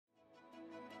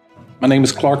My name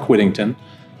is Clark Whittington.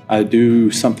 I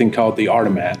do something called the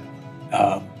Artimat.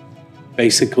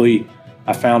 Basically,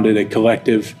 I founded a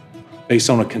collective based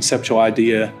on a conceptual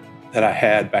idea that I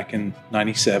had back in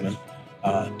 '97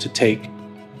 to take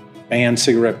banned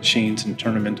cigarette machines and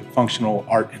turn them into functional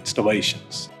art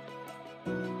installations.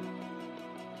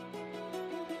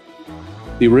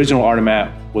 The original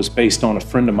Artimat was based on a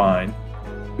friend of mine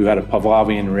who had a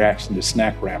Pavlovian reaction to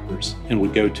snack wrappers and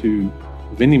would go to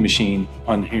a vending machine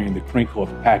upon hearing the crinkle of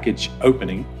the package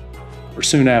opening, or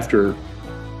soon after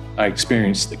I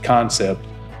experienced the concept,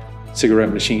 cigarette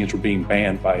machines were being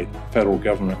banned by the federal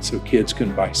government so kids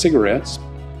couldn't buy cigarettes.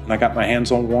 And I got my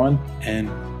hands on one and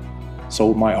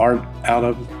sold my art out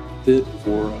of it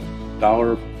for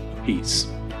 $1 a piece.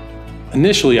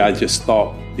 Initially, I just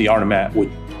thought the Artimat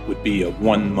would be a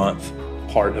 1 month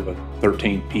part of a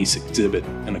 13-piece exhibit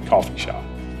in a coffee shop.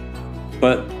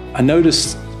 But I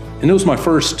noticed, and it was my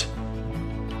first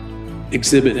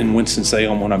exhibit in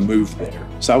Winston-Salem when I moved there.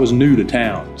 So I was new to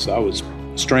town, so I was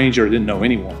a stranger, I didn't know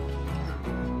anyone.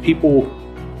 People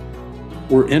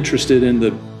were interested in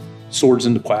the swords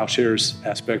into plowshares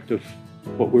aspect of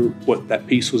what that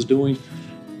piece was doing.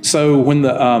 So when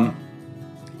the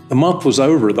month was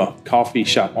over, the coffee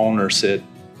shop owner said,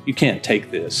 "You can't take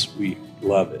this, we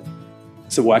love it." I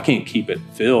said, "Well, I can't keep it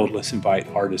filled, let's invite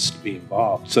artists to be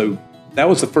involved." So that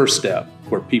was the first step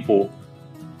where people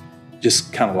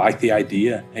just kind of liked the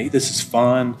idea. Hey, this is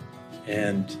fun,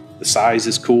 and the size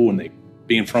is cool, and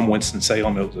being from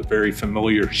Winston-Salem, it was a very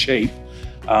familiar shape.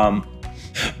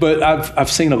 But I've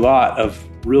seen a lot of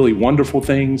really wonderful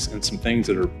things and some things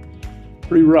that are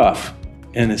pretty rough.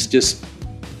 And it's just,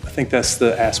 I think that's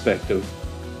the aspect of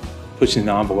pushing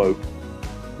the envelope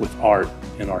with art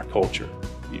in our culture.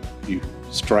 You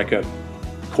strike a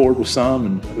chord with some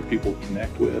and other people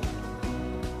connect with.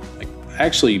 I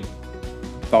actually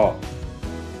thought,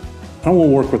 I don't want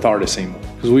to work with artists anymore,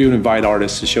 because we would invite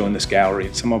artists to show in this gallery,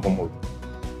 and some of them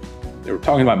they were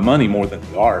talking about money more than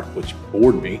the art, which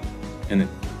bored me. And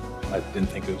I didn't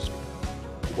think the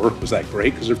work was that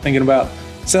great, because they're thinking about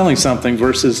selling something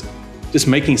versus just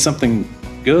making something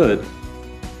good.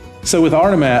 So with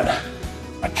Artimat,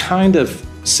 I kind of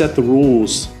set the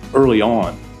rules early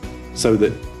on so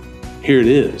that here it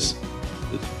is.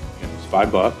 It's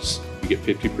 $5, you get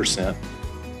 50%.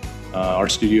 Our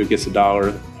studio gets $1,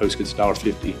 the host gets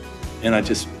 $1.50. And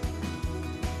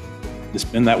it's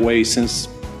been that way since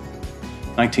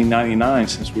 1999,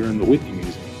 since we were in the Whitney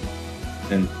Museum.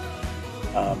 And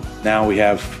now we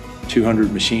have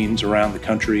 200 machines around the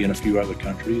country and a few other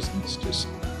countries, and it's just,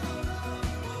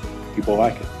 people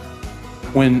like it.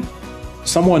 When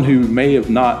someone who may have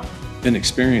not been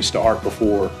experienced to art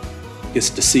before gets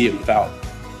to see it without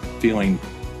feeling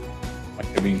like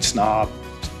they're being snobs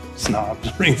or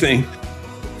anything,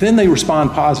 then they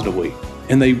respond positively,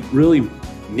 and they really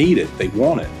need it, they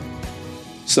want it.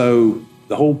 So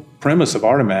the whole premise of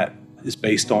Artimat is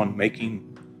based on making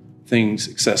things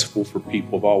accessible for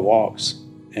people of all walks,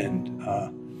 and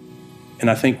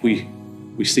I think we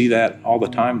see that all the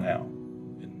time now,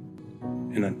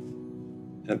 and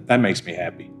that makes me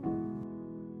happy.